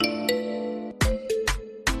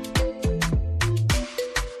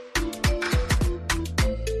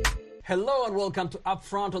Hello and welcome to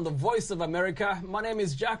Upfront on the Voice of America. My name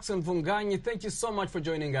is Jackson Vunganyi. Thank you so much for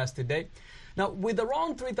joining us today. Now, with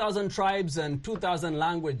around 3,000 tribes and 2,000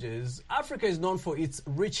 languages, Africa is known for its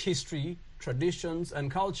rich history, traditions,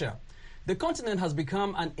 and culture. The continent has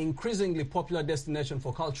become an increasingly popular destination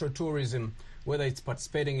for cultural tourism, whether it's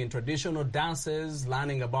participating in traditional dances,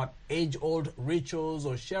 learning about age-old rituals,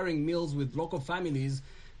 or sharing meals with local families.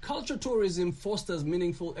 Culture tourism fosters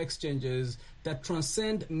meaningful exchanges that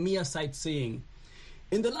transcend mere sightseeing.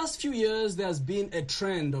 In the last few years, there has been a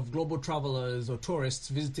trend of global travelers or tourists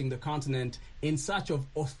visiting the continent in search of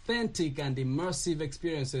authentic and immersive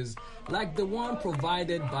experiences like the one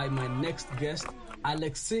provided by my next guest,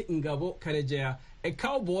 Alexis Ngabo Karegeya, a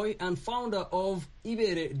cowboy and founder of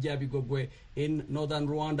Ibere rya Bigogwe in northern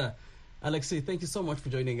Rwanda. Alexis, thank you so much for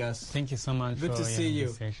joining us. Thank you so much. Good to see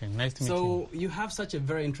you. Nice to meet you. So you have such a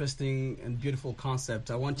very interesting and beautiful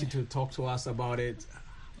concept. I want you to talk to us about it.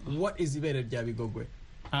 What is Ibere rya Bigogwe?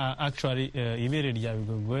 Actually, Ibere rya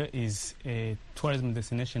Bigogwe is a tourism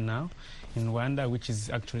destination now in Rwanda, which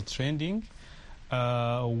is actually trending.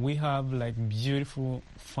 We have like beautiful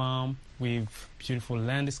farm with beautiful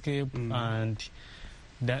landscape, and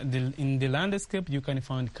in the landscape you can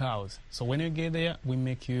find cows. So when you get there, we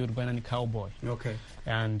make you Rwandan cowboy. Okay.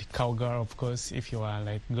 And cowgirl, of course, if you are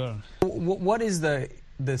like girl. What is the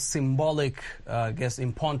symbolic,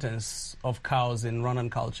 importance of cows in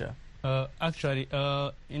Rwandan culture? Actually,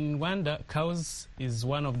 in Rwanda, cows is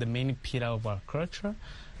one of the main pillars of our culture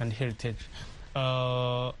and heritage.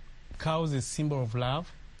 Cows is symbol of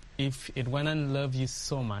love. If a Rwandan loves you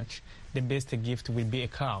so much, the best gift will be a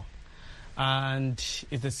cow. And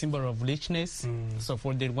it's a symbol of richness. So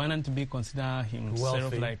for the Rwandan to be considered himself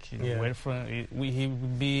wealthy, like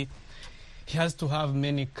wealthy, he has to have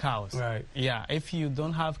many cows. Right. Yeah. If you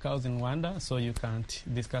don't have cows in Rwanda, so you can't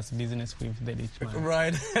discuss business with the rich man.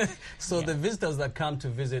 Right. So the visitors that come to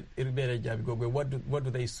visit Ibere rya Bigogwe, what do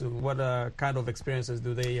they see? What kind of experiences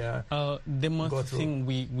do they the most go through? thing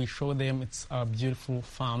we show them, it's our beautiful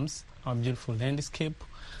farms, our beautiful landscape,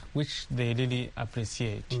 which they really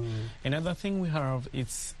appreciate. Another thing we have,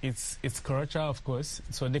 it's culture, of course.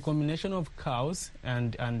 So the combination of cows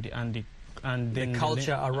and then the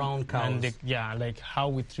culture around cows. And like how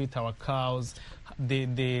we treat our cows,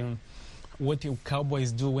 what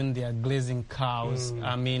cowboys do when they are grazing cows.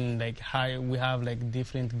 I mean, like how we have like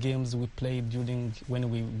different games we play during when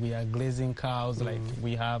we are grazing cows. Like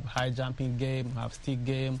we have high jumping game, we have stick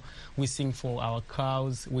game. We sing for our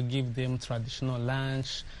cows. We give them traditional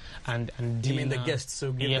lunch and dinner. You mean the guests?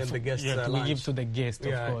 So give them the guests lunch. We give to the guests,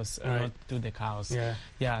 of course, not to the cows.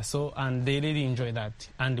 Yeah. So and they really enjoy that.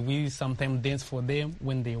 And we sometimes dance for them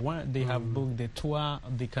when they want. They have booked the tour.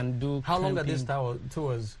 They can do. How long are these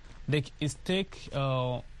tours? It take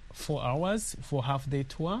 4 hours for half-day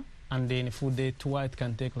tour, and then full-day tour it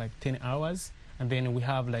can take like 10 hours. And then we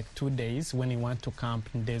have like 2 days when you want to camp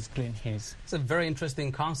in Des Green Hills. It's a very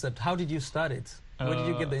interesting concept. How did you start it? Where did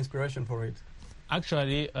you get the inspiration for it?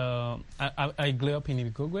 Actually, I grew up in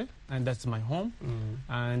Bigogwe, and that's my home.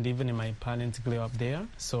 And even my parents grew up there.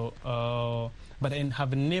 So, but I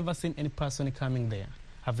have never seen any person coming there.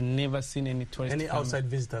 I've never seen any tourists. Any outside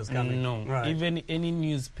visitors coming? No. Right. Even any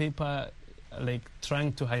newspaper like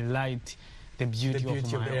trying to highlight the beauty of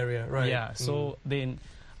the area. Right. Yeah. So then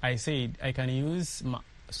I said I can use my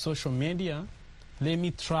social media. Let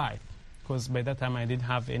me try, because by that time I didn't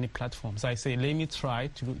have any platform. So I said let me try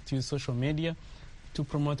to use social media to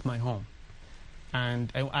promote my home.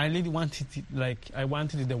 And I really wanted I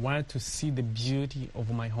wanted the world to see the beauty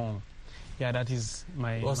of my home. Yeah, that is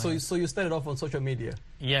my... Well, so you started off on social media?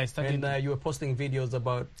 Yeah, I started... And you were posting videos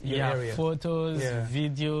about your area? Photos,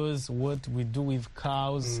 videos, what we do with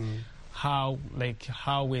cows, how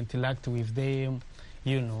we interact with them,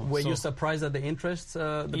 you know. Were you surprised at the interest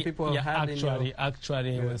the people have had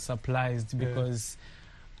Actually, I was surprised because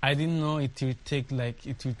I didn't know it will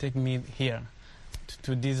take me here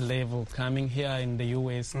to this level, coming here in the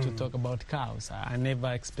U.S. to talk about cows. I never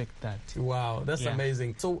expect that. Wow, that's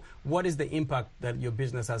amazing. So what is the impact that your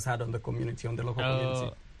business has had on the community, on the local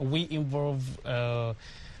community? We involve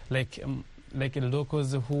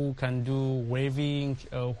locals who can do waving,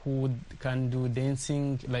 who can do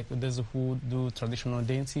dancing, like those who do traditional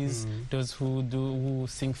dances, those who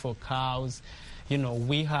sing for cows. You know,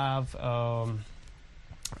 we have...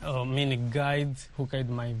 many guides who guide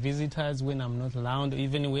my visitors when I'm not around,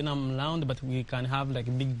 even when I'm around, but we can have like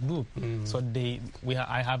a big group. So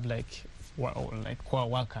I have like core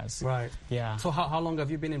workers. Right. Yeah. So how long have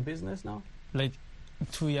you been in business now? Like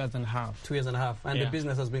 2 years and a half. 2 years and a half, and the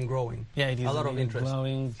business has been growing. Yeah, it is a lot of interest.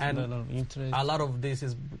 Growing, and a lot of interest. A lot of this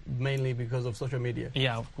is mainly because of social media.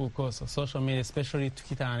 Yeah, of course, social media, especially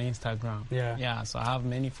Twitter and Instagram. Yeah. So I have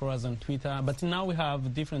many followers on Twitter, but now we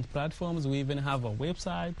have different platforms. We even have a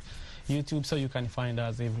website, YouTube, so you can find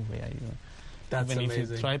us everywhere. That's even amazing.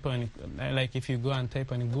 if you type on, like if you go and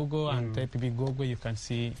type on Google and type in Google, you can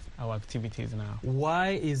see our activities now.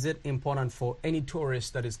 Why is it important for any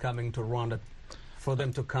tourist that is coming to Rwanda for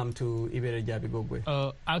them to come to Ibere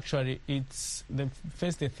Byabigogwe? Actually, it's the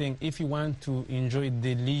first thing. If you want to enjoy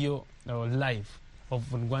the Leo life of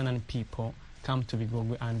Rwandan people, come to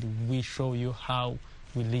Bigogwe and we show you how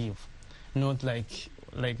we live. Not like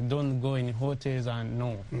don't go in hotels and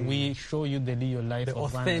no. We show you the Leo life the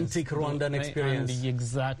of authentic Rwandan experience. And the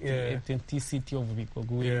exact authenticity of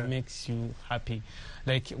Bigogwe. It makes you happy.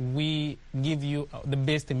 Like we give you the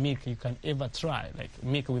best milk you can ever try, like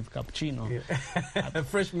milk with cappuccino.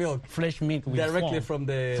 Fresh milk. Fresh milk with directly from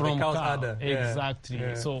the cow's udder.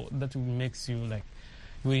 Exactly. So that makes you like,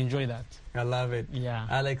 you enjoy that. I love it. Yeah.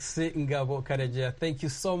 Alexis Ngabo Karegeya, thank you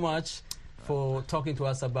so much for talking to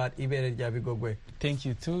us about Ibere Byabigogwe. Thank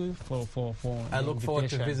you too for I look forward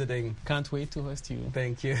to visiting. Can't wait to host you.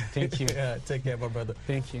 Thank you. Thank you. Take care, my brother.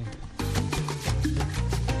 Thank you.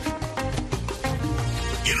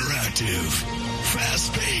 Interactive,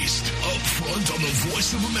 fast-paced, upfront on the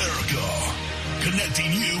Voice of America,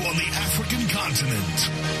 connecting you on the African continent.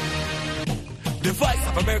 The Voice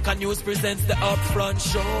of America News presents the Upfront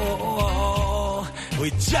Show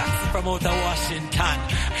with Jackson from out of Washington.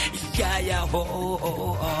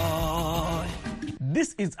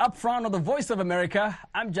 This is Upfront on the Voice of America.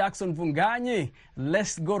 I'm Jackson Vunganyi.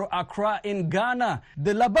 Let's go to Accra in Ghana.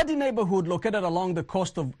 The Labadi neighborhood, located along the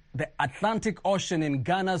coast of the Atlantic Ocean in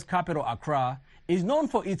Ghana's capital, Accra, is known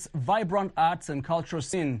for its vibrant arts and cultural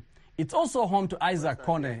scene. It's also home to Isaac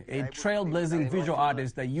Kone, a trailblazing visual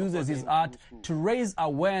artist that uses his art to raise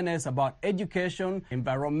awareness about education,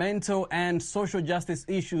 environmental, and social justice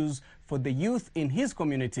issues for the youth in his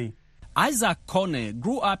community. Isaac Kone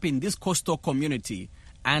grew up in this coastal community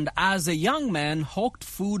and as a young man hawked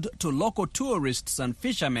food to local tourists and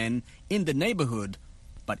fishermen in the neighborhood.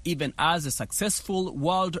 But even as a successful,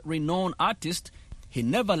 world-renowned artist, he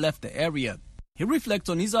never left the area. He reflects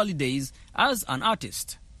on his early days as an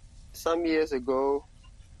artist. Some years ago,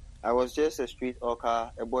 I was just a street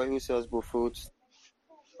hawker, a boy who sells fruits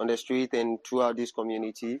on the street and throughout this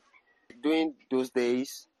community. During those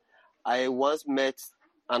days, I once met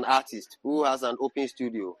an artist who has an open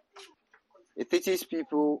studio. It teaches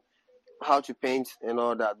people how to paint and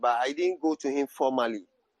all that, but I didn't go to him formally.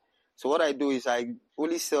 So what I do is I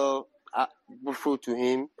only sell fruit to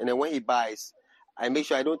him, and then when he buys, I make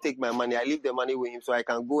sure I don't take my money. I leave the money with him so I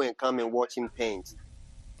can go and come and watch him paint.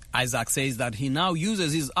 Isaac says that he now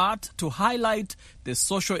uses his art to highlight the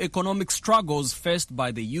socio-economic struggles faced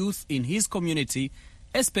by the youth in his community,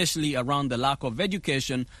 especially around the lack of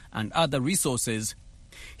education and other resources.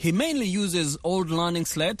 He mainly uses old learning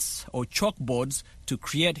slates or chalkboards to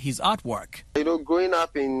create his artwork. Growing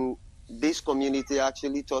up in this community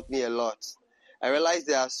actually taught me a lot. I realized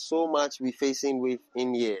there are so much we're facing with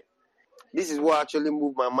in here. This is what actually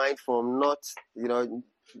moved my mind from not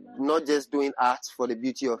just doing art for the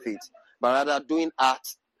beauty of it, but rather doing art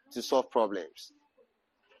to solve problems.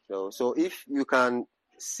 So if you can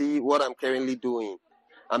see what I'm currently doing,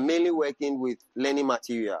 I'm mainly working with learning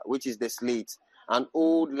material, which is the slate, an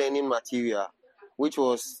old learning material, which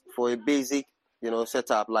was for a basic,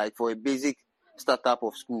 setup, like for a basic startup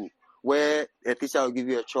of school, where a teacher will give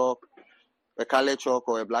you a chalk, a color chalk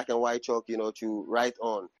or a black and white chalk, to write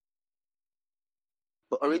on.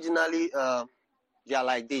 But originally, they are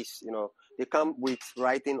like this, they come with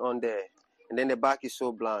writing on there, and then the back is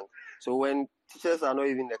so blank. So when teachers are not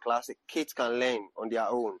even in the class, kids can learn on their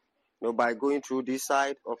own, by going through this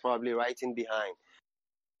side or probably writing behind.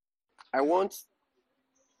 I want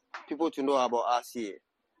people to know about us here,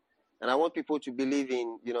 and I want people to believe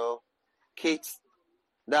in, kids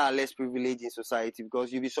that are less privileged in society,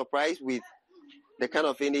 because you'll be surprised with the kind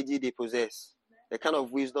of energy they possess, the kind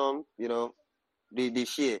of wisdom, they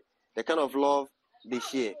share, the kind of love they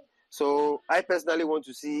share. So I personally want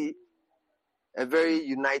to see a very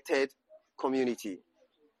united community.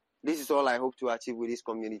 This is all I hope to achieve with this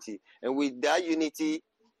community. And with that unity,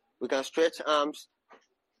 we can stretch arms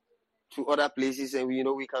to other places, and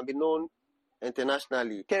we can be known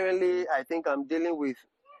internationally. Currently, I think I'm dealing with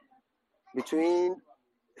between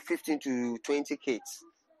 15 to 20 kids,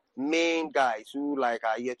 main guys who are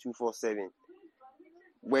here 247,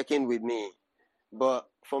 working with me. But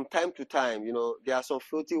from time to time, there are some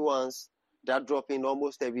filthy ones that dropping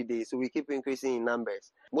almost every day. So we keep increasing in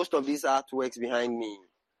numbers. Most of these artworks behind me,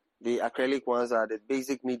 the acrylic ones are the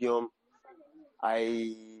basic medium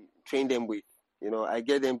I train them with. I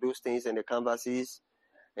get them those things and the canvases,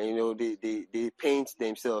 and they paint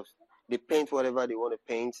themselves. They paint whatever they want to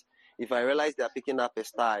paint. If I realize they're picking up a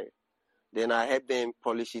style, then I help them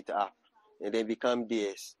polish it up and they become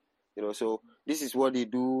theirs. So this is what they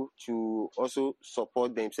do to also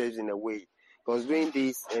support themselves in a way. Because doing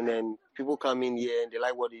this and then people come in here and they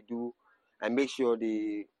like what they do, I make sure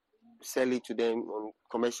they sell it to them on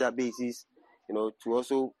commercial basis, to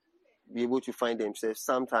also be able to find themselves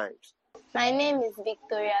sometimes. My name is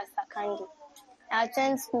Victoria Sakandi. I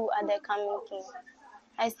attend school at the Coming King.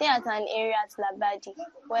 I stay at an area at Labadi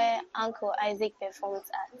where Uncle Isaac performs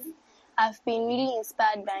at. I've been really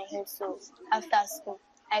inspired by him, so after school,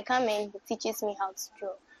 I come in, he teaches me how to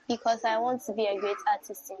draw because I want to be a great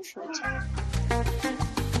artist in future.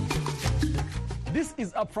 This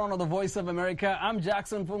is Up Front of the Voice of America. I'm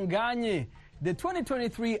Jackson Funganyi. The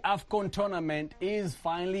 2023 AFCON tournament is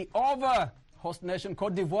finally over. Host nation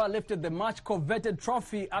Cote d'Ivoire lifted the much-coveted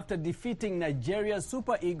trophy after defeating Nigeria's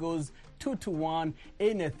Super Eagles 2-1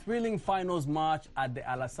 in a thrilling finals match at the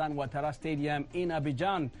Alassane Ouattara Stadium in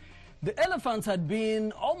Abidjan. The Elephants had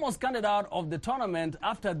been almost counted out of the tournament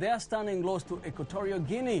after their stunning loss to Equatorial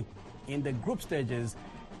Guinea in the group stages.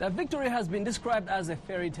 The victory has been described as a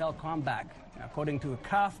fairy tale comeback. According to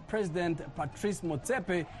CAF President Patrice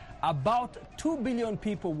Motsepe, about 2 billion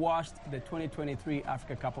people watched the 2023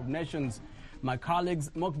 Africa Cup of Nations. My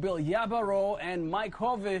colleagues Mokbil Yabaro and Mike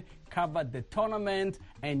Hovey covered the tournament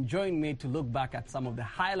and joined me to look back at some of the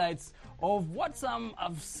highlights of what some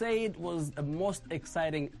have said was the most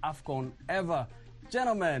exciting AFCON ever.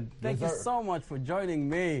 Gentlemen, thank you so much for joining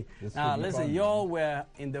me. Now, listen, y'all were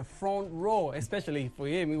in the front row, especially for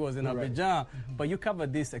him, he was in Abidjan, but you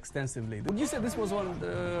covered this extensively. Would you say this was one of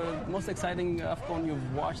the most exciting AFCON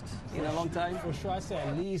you've watched in a long time? For sure, I'd say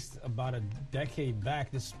at least about a decade back,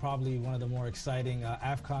 this is probably one of the more exciting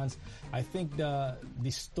AFCONs. I think the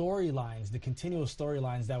storylines, the continual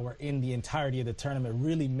storylines that were in the entirety of the tournament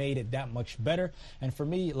really made it that much better. And for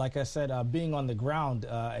me, like I said, being on the ground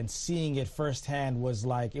and seeing it firsthand was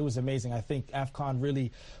it was amazing. I think AFCON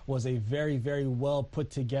really was a very, very well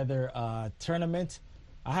put together tournament.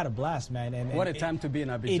 I had a blast, man. And what a time to be in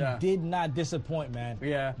Abidjan. It did not disappoint, man.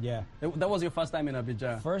 Yeah. Yeah. That was your first time in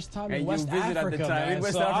Abidjan. First time in West Africa, man.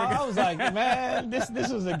 So I was like, man, this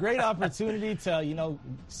was a great opportunity to,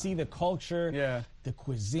 see the culture, the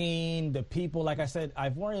cuisine, the people. Like I said,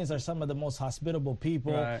 Ivorians are some of the most hospitable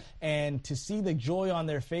people. Right. And to see the joy on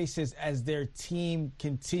their faces as their team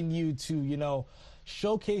continued to,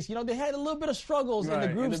 showcase, they had a little bit of struggles in the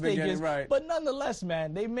group stages, but nonetheless,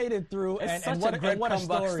 man, they made it through. It's and such a great what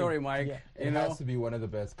comeback story, Mike. Yeah. It has to be one of the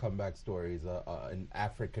best comeback stories in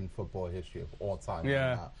African football history of all time.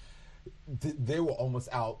 Yeah. They were almost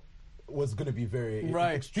out. Was going to be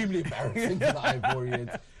extremely embarrassing to the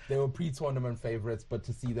Ivorians. They were pre-tournament favorites, but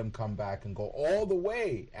to see them come back and go all the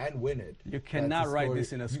way and win it. You cannot write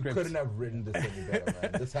this in a script. You couldn't have written this any better,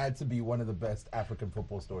 man. This had to be one of the best African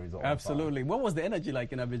football stories of all time. Absolutely. What was the energy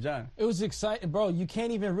like in Abidjan? It was exciting, bro. You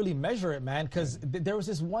can't even really measure it, man, because there was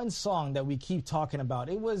this one song that we keep talking about.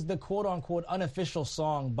 It was the quote-unquote unofficial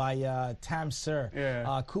song by Tam Sir,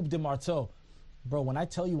 Coupe de Marteau. Bro, when I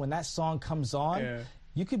tell you, when that song comes on,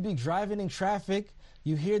 you could be driving in traffic,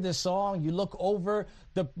 you hear the song, you look over,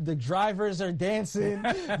 the drivers are dancing,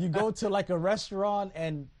 you go to a restaurant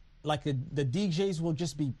and the DJs will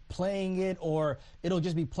just be playing it, or it'll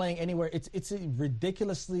just be playing anywhere. It's a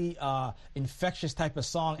ridiculously infectious type of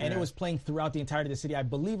song, and it was playing throughout the entirety of the city. I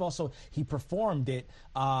believe also he performed it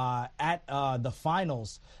at the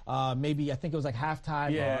finals. Maybe I think it was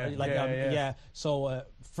halftime. So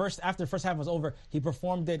after the first half was over, he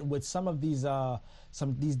performed it with some of these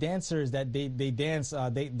dancers that they dance.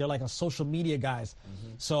 They're like a social media guys.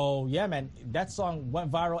 Mm-hmm. So yeah, man, that song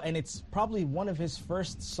went viral, and it's probably one of his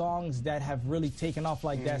first songs that have really taken off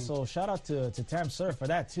like that. So shout out to Tam Sir for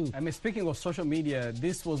that too. I mean, speaking of social media,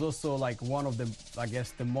 this was also one of the, I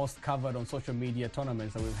guess, the most covered on social media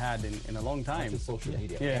tournaments that we've had in a long time. Not just social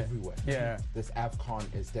media, everywhere. Yeah. This AFCON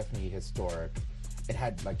is definitely historic. It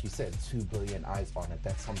had, like you said, 2 billion eyes on it.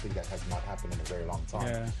 That's something that has not happened in a very long time.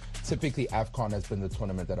 Yeah. Typically, AFCON has been the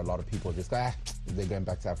tournament that a lot of people just go, they're going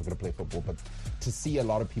back to Africa to play football. But to see a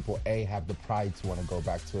lot of people, have the pride to want to go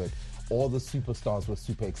back to it. All the superstars were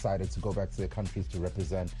super excited to go back to their countries to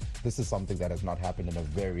represent. This is something that has not happened in a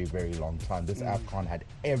very, very long time. This AFCON had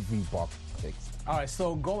every box fixed. All right,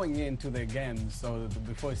 so going into the games, so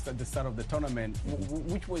before the start of the tournament,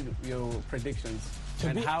 which were your predictions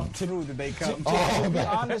and how true did they come? To be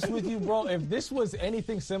honest with you, bro, if this was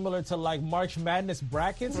anything similar to like March Madness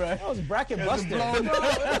brackets, that was bracket busted.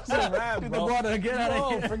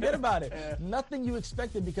 Forget about it. Yeah. Nothing you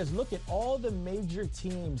expected, because look at all the major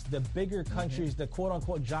teams, the bigger countries, the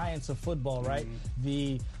quote-unquote giants of football, right?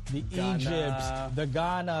 The Egypts, the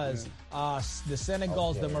Ghanas, the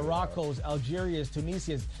Senegals, the Moroccos, Algerias,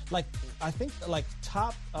 Tunisias. Like, I think like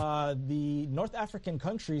top the North African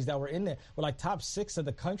countries that were in there were like top 6 of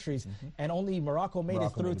the countries, and only Morocco made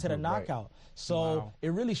it through to the knockout. Right. So it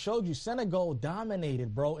really showed you Senegal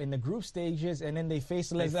dominated, bro, in the group stages, and then they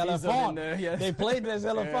faced Les Elephants. They played Les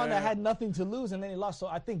Elephants that had nothing to lose, and then they lost. So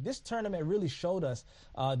I think this tournament really showed us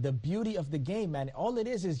the beauty of the game, man. All it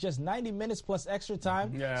is just 90 minutes plus extra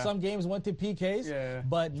time. Some games went to PKs,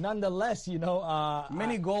 but nonetheless, you know,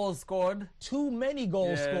 many goals scored. Too many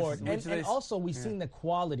goals scored, and also we've seen the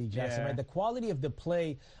quality, Jackson. Right, the quality of the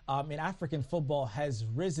play in African football has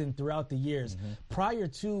risen throughout the years. Prior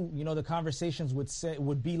to, you know, the conversations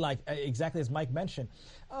would be like exactly as Mike mentioned.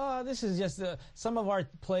 This is just some of our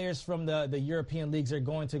players from the European leagues are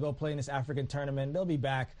going to go play in this African tournament. They'll be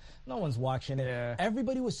back. No one's watching it.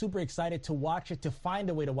 Everybody was super excited to watch it, to find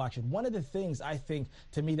a way to watch it. One of the things I think,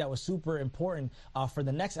 to me, that was super important for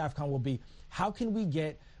the next AFCON will be, how can we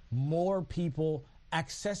get more people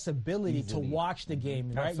accessibility to watch the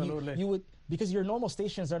game, right? Absolutely. You would, because your normal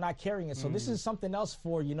stations are not carrying it. So this is something else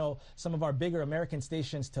for, you know, some of our bigger American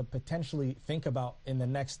stations to potentially think about in the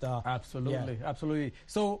next. Absolutely.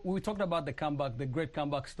 So we talked about the comeback, the great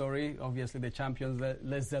comeback story. Obviously, the champions,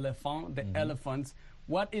 Les Elephants, the Elephants.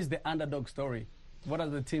 What is the underdog story? What are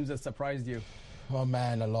the teams that surprised you? Oh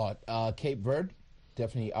man, a lot. Cape Verde,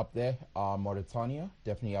 definitely up there. Mauritania,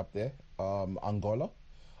 definitely up there. Angola.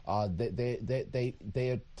 They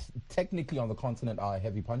are technically on the continent are a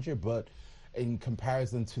heavy puncher, but in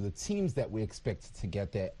comparison to the teams that we expected to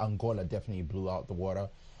get there, Angola definitely blew out the water.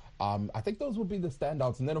 I think those would be the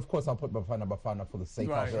standouts. And then, of course, I'll put Bafana for the sake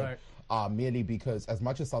of it. Merely because as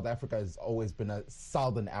much as South Africa has always been a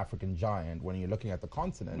Southern African giant, when you're looking at the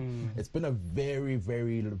continent, it's been a very,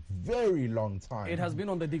 very, very long time. It has been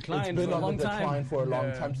on the decline for a long time. For a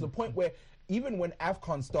long time, to the point where even when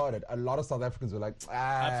AFCON started, a lot of South Africans were like,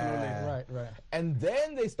 Absolutely. Right. And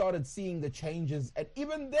then they started seeing the changes, and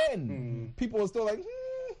even then, people were still like,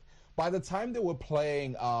 By the time they were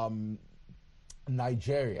playing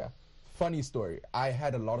Nigeria, funny story, I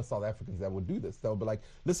had a lot of South Africans that would do this. They would be like,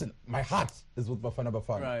 listen, my heart is with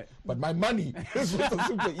Bafana, but my money is with the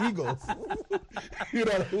Super Eagles. You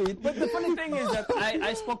know what I mean? But the funny thing is that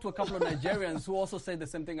I spoke to a couple of Nigerians who also said the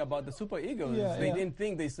same thing about the Super Eagles. They didn't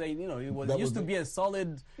think, they say, you know, it used to be a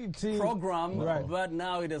solid program, but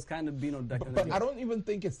now it has kind of been on decline. But I don't even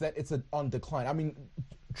think it's on decline. I mean,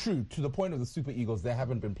 true, to the point of the Super Eagles, they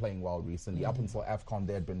haven't been playing well recently. Up until AFCON,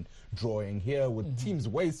 they had been drawing here with teams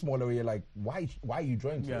way smaller where you're like, why are you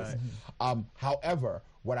drawing to this? However,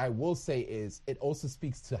 what I will say is it also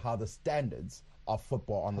speaks to how the standards of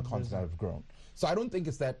football on the continent have grown. So I don't think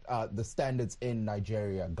it's that the standards in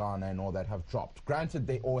Nigeria, Ghana, and all that have dropped. Granted,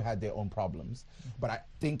 they all had their own problems, but I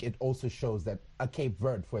think it also shows that at Cape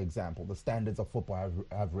Verde, for example, the standards of football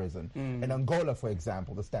have risen. In Angola, for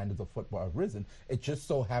example, the standards of football have risen. It just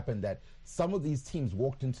so happened that some of these teams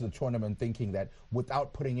walked into the tournament thinking that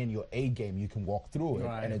without putting in your A game, you can walk through it,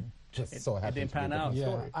 and it so happened didn't pan out.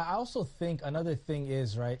 I also think another thing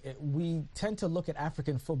is, we tend to look at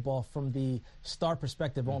African football from the star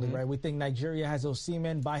perspective only, right? We think Nigeria has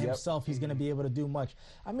Osimhen by himself. He's going to be able to do much.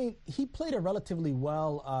 I mean, he played a relatively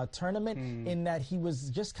well tournament in that he was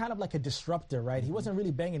just kind of like a disruptor, right? He wasn't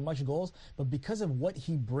really banging much goals, but because of what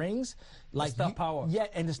he brings, like star power. Yeah,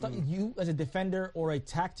 and the stuff you as a defender or a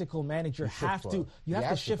tactical manager have to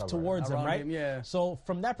shift towards him, right? So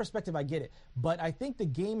from that perspective, I get it. But I think the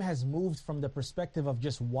game has moved from the perspective of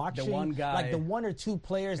just watching, the one guy, like the one or two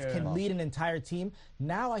players can lead an entire team.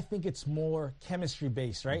 Now I think it's more chemistry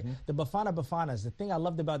based, right? The Bafanas, the thing I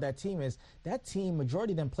loved about that team is that team,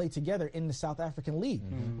 majority of them played together in the South African League,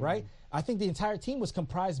 right? I think the entire team was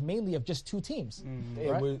comprised mainly of just two teams,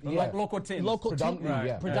 right? Like local teams.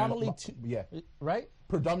 Predominantly right?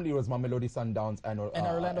 Predominantly it was Mamelodi Sundowns and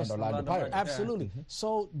Orlando Pirates. Absolutely.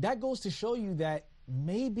 So that goes to show you that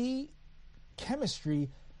maybe chemistry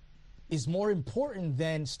is more important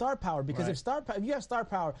than star power, because if you have star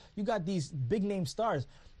power, you got these big name stars,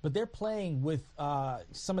 but they're playing with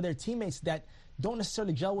some of their teammates that don't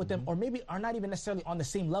necessarily gel with them, or maybe are not even necessarily on the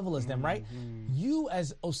same level as them, right? You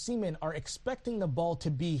as Osimhen are expecting the ball to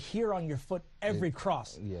be here on your foot every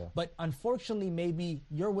cross. But unfortunately, maybe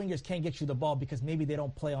your wingers can't get you the ball because maybe they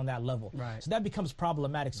don't play on that level. So that becomes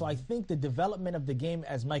problematic. So I think the development of the game,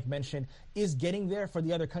 as Mike mentioned, is getting there for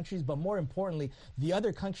the other countries. But more importantly, the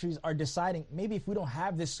other countries are deciding, maybe if we don't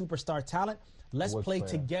have this superstar talent, let's play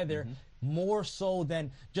together more so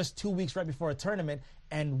than just 2 weeks right before a tournament,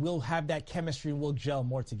 and we'll have that chemistry and we'll gel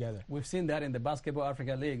more together. We've seen that in the Basketball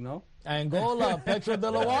Africa League, no? Angola, Petro de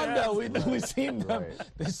Luanda, we've seen them.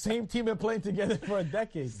 The same team been playing together for a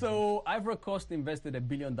decade. So Ivory Coast invested $1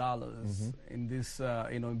 billion in this,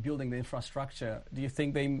 in building the infrastructure. Do you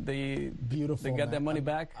think they get their money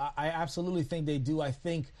back? I absolutely think they do. I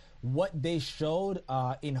think what they showed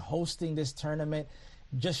in hosting this tournament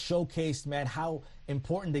just showcased, man, how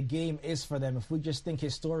important the game is for them. If we just think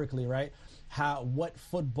historically, right, what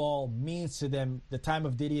football means to them, the time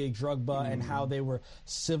of Didier Drogba, and how they were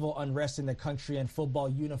civil unrest in the country, and football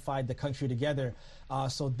unified the country together.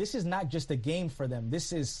 So this is not just a game for them.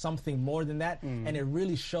 This is something more than that, and it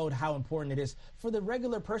really showed how important it is for the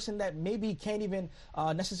regular person that maybe can't even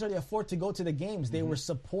necessarily afford to go to the games. They were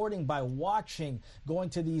supporting by watching, going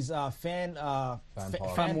to these fan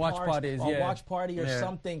watch parties, watch party or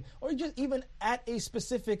something, or just even at a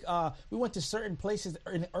specific. We went to certain places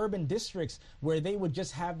in urban districts where they would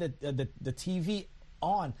just have the TV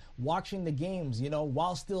on, watching the games,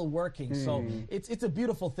 while still working. So it's a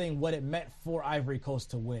beautiful thing what it meant for Ivory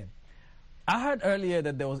Coast to win. I heard earlier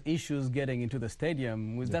that there was issues getting into the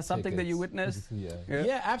stadium. Was that something that you witnessed?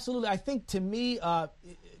 Yeah, absolutely. I think, to me,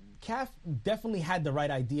 CAF definitely had the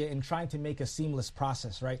right idea in trying to make a seamless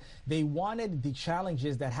process, right? They wanted the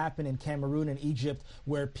challenges that happened in Cameroon and Egypt,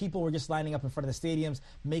 where people were just lining up in front of the stadiums,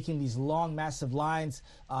 making these long, massive lines,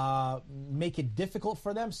 make it difficult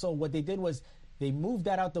for them. So what they did was they moved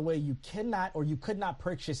that out the way. You could not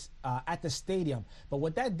purchase at the stadium. But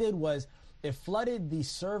what that did was it flooded the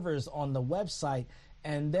servers on the website,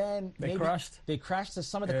 and then they crashed. They crashed to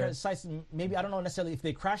some of the sites. Maybe, I don't know necessarily if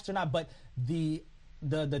they crashed or not, but the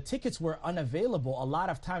tickets were unavailable a lot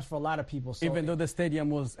of times for a lot of people. So even though the stadium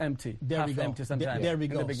was empty, empty sometimes. There we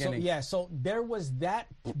go. In the beginning. So there was that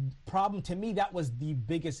problem. To me, that was the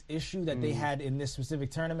biggest issue that they had in this specific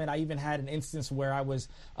tournament. I even had an instance where I was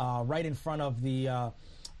right in front of the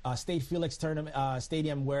Stade Felix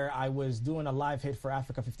stadium, where I was doing a live hit for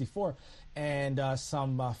Africa 54, and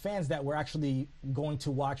some fans that were actually going to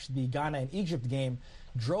watch the Ghana and Egypt game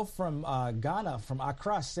drove from Ghana, from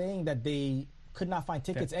Accra, saying that they could not find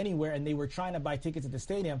tickets anywhere, and they were trying to buy tickets at the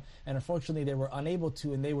stadium, and unfortunately they were unable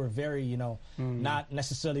to, and they were very, not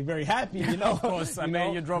necessarily very happy, Of course,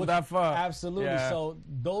 you drove that far. Absolutely. Yeah. So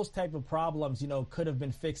those type of problems, could have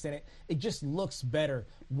been fixed, and it just looks better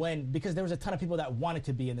because there was a ton of people that wanted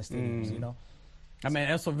to be in the stadiums,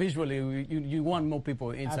 also visually, you want more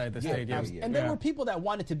people inside the stadium. And there were people that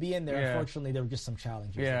wanted to be in there. Unfortunately, there were just some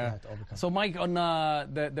challenges that they had to overcome. So, Mike, on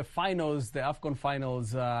the finals, the AFCON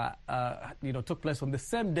finals, took place on the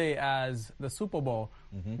same day as the Super Bowl.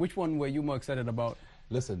 Which one were you more excited about?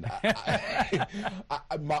 Listen,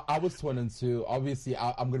 I was torn in two. Obviously,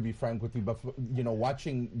 I'm going to be frank with you, but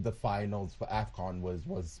watching the finals for AFCON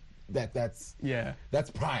was. That's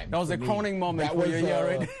prime. That was a crowning moment for you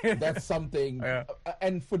already. That's something,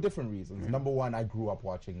 and for different reasons. Number one, I grew up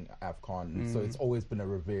watching AFCON, so it's always been a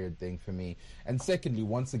revered thing for me. And secondly,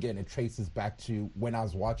 once again, it traces back to when I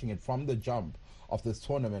was watching it from the jump of this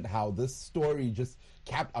tournament, how this story just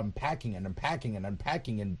kept unpacking and unpacking and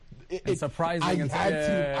unpacking, and it's surprising.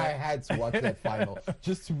 I had to watch that final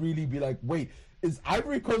just to really be like, wait, is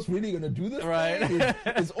Ivory Coast really going to do this? Right.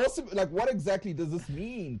 It's awesome. Like, what exactly does this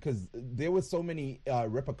mean? Because there were so many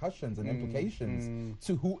repercussions and implications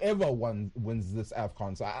to whoever wins this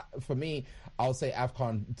AFCON. So for me, I'll say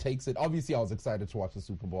AFCON takes it. Obviously, I was excited to watch the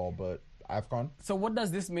Super Bowl, but AFCON. So what does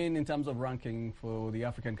this mean in terms of ranking for the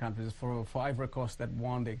African countries, for Ivory Coast that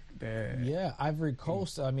won the Yeah, Ivory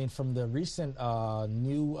Coast, from the recent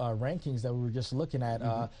new rankings that we were just looking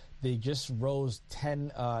at, they just rose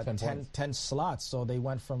 10 slots. So they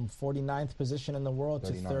went from 49th position in the world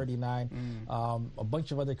 39. To 39. A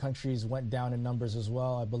bunch of other countries went down in numbers as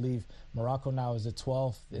well. I believe Morocco now is the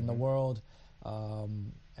 12th in the world.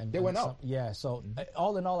 They went up. Yeah, so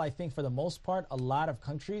all in all, I think for the most part, a lot of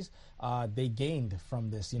countries, they gained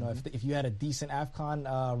from this. If you had a decent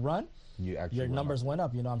AFCON run, your numbers went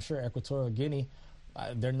up. I'm sure Equatorial Guinea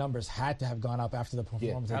their numbers had to have gone up after the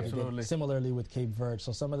performance. Yeah, absolutely. Similarly with Cape Verde.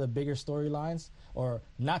 So some of the bigger storylines, or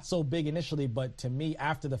not so big initially, but to me,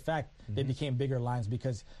 after the fact, they became bigger lines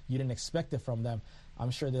because you didn't expect it from them. I'm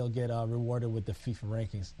sure they'll get rewarded with the FIFA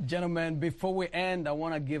rankings. Gentlemen, before we end, I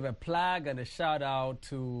want to give a plug and a shout out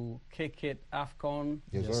to Kick It AFCON,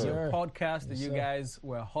 the podcast that you guys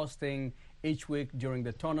were hosting each week during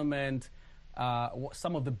the tournament.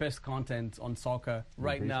 Some of the best content on soccer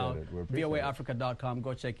right now. VOAAfrica.com.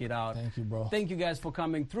 Go check it out. Thank you, bro. Thank you guys for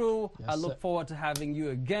coming through. Yes, I look forward to having you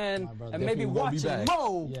again and maybe Definitely watching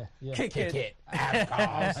Mo Kick It.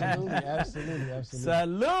 Absolutely.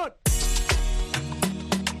 Salute.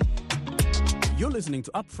 You're listening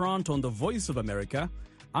to Upfront on the Voice of America.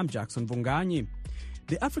 I'm Jackson Vunganyi.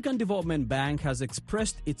 The African Development Bank has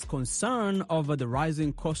expressed its concern over the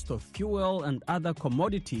rising cost of fuel and other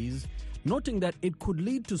commodities, noting that it could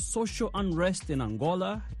lead to social unrest in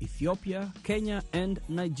Angola, Ethiopia, Kenya, and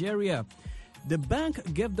Nigeria. The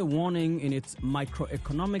bank gave the warning in its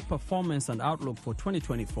microeconomic performance and outlook for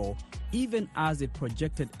 2024, even as it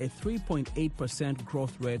projected a 3.8%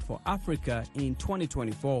 growth rate for Africa in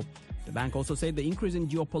 2024. The bank also said the increase in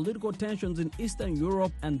geopolitical tensions in Eastern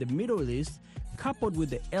Europe and the Middle East, coupled with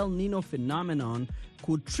the El Nino phenomenon,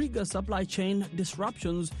 could trigger supply chain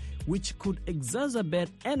disruptions, which could exacerbate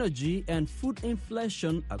energy and food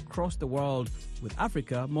inflation across the world, with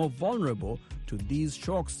Africa more vulnerable to these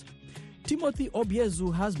shocks. Timothy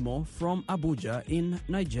Obiezu has more from Abuja in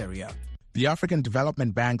Nigeria. The African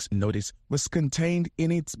Development Bank's notice was contained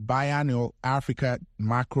in its biannual Africa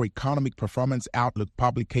Macroeconomic Performance Outlook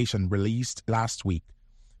publication released last week.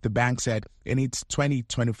 The bank said in its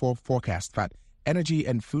 2024 forecast that energy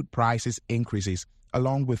and food prices increases,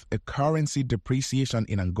 along with a currency depreciation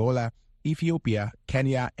in Angola, Ethiopia,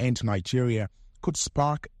 Kenya, and Nigeria, could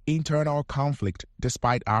spark internal conflict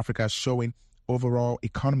despite Africa showing overall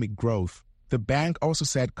economic growth. The bank also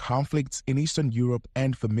said conflicts in Eastern Europe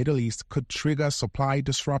and the Middle East could trigger supply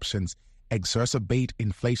disruptions, exacerbate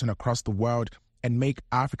inflation across the world, and make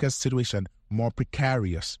Africa's situation more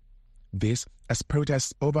precarious. This as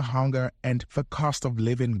protests over hunger and the cost of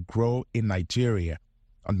living grow in Nigeria.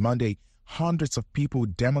 On Monday, hundreds of people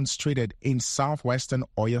demonstrated in southwestern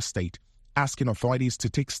Oyo State, asking authorities to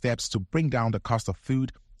take steps to bring down the cost of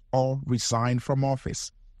food or resign from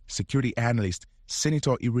office. Security analyst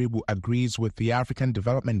Senator Iribu agrees with the African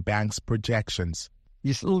Development Bank's projections.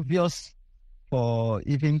 It's obvious for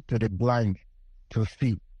even to the blind to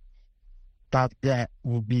see that there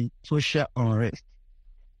will be social unrest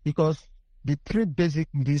because the three basic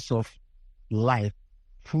needs of life,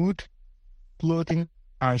 food, clothing,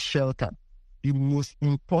 and shelter, the most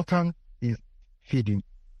important is feeding.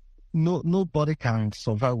 Nobody can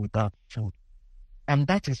survive without food. And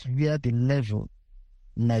that is where the level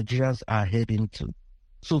Nigerians are heading to.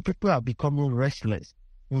 So people are becoming restless.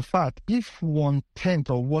 In fact, if 1/10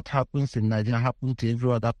 of what happens in Nigeria happens to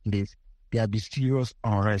every other place, there will be serious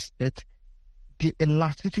unrest. But the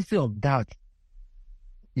elasticity of that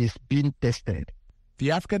is being tested.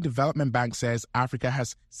 The African Development Bank says Africa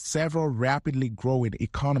has several rapidly growing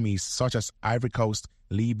economies such as Ivory Coast,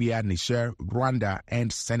 Libya, Niger, Rwanda,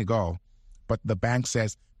 and Senegal. But the bank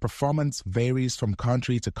says performance varies from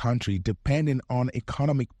country to country depending on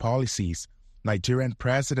economic policies. Nigerian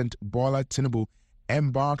President Bola Tinubu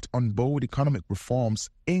embarked on bold economic reforms,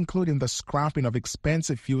 including the scrapping of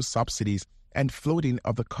expensive fuel subsidies and floating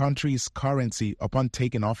of the country's currency upon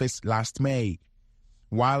taking office last May.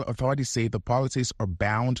 While authorities say the policies are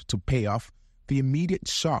bound to pay off, the immediate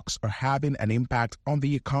shocks are having an impact on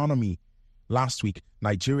the economy. Last week,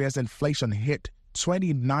 Nigeria's inflation hit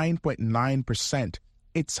 29.9%,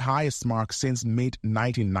 its highest mark since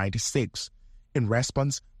mid-1996. In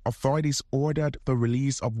response, authorities ordered the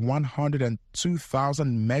release of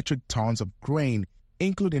 102,000 metric tons of grain,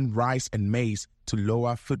 including rice and maize, to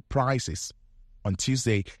lower food prices. On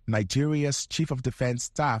Tuesday, Nigeria's Chief of Defense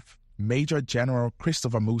Staff, Major General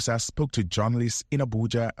Christopher Musa, spoke to journalists in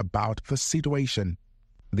Abuja about the situation.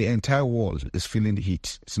 The entire world is feeling the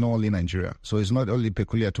heat. It's not only Nigeria. So it's not only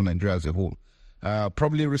peculiar to Nigeria as a whole.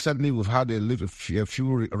 Probably recently we've had a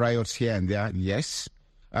few riots here and there, yes.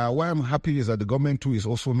 Why I'm happy is that the government too is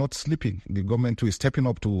also not sleeping. The government too is stepping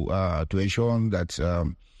up to ensure that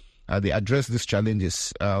they address these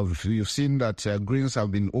challenges. You've seen that greens have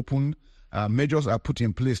been opened. Measures are put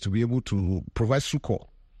in place to be able to provide succor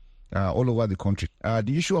all over the country.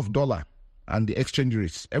 The issue of dollar and the exchange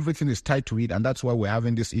rates, everything is tied to it, and that's why we're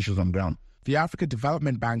having these issues on ground. The Africa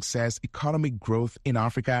Development Bank says economic growth in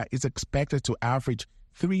Africa is expected to average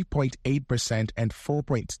 3.8% and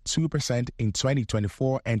 4.2% in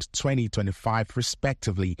 2024 and 2025,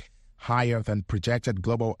 respectively. higher than projected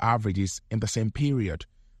global averages in the same period.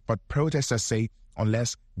 But protesters say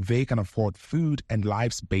unless they can afford food and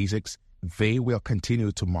life's basics, they will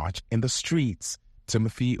continue to march in the streets.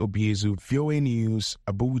 Timothy Obiezu, VOA News,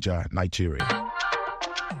 Abuja, Nigeria.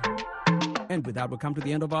 And with that, we'll come to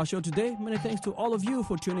the end of our show today. Many thanks to all of you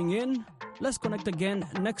for tuning in. Let's connect again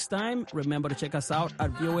next time. Remember to check us out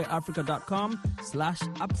at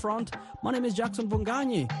voaafrica.com/upfront. My name is Jackson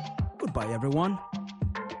Vunganyi. Goodbye, everyone.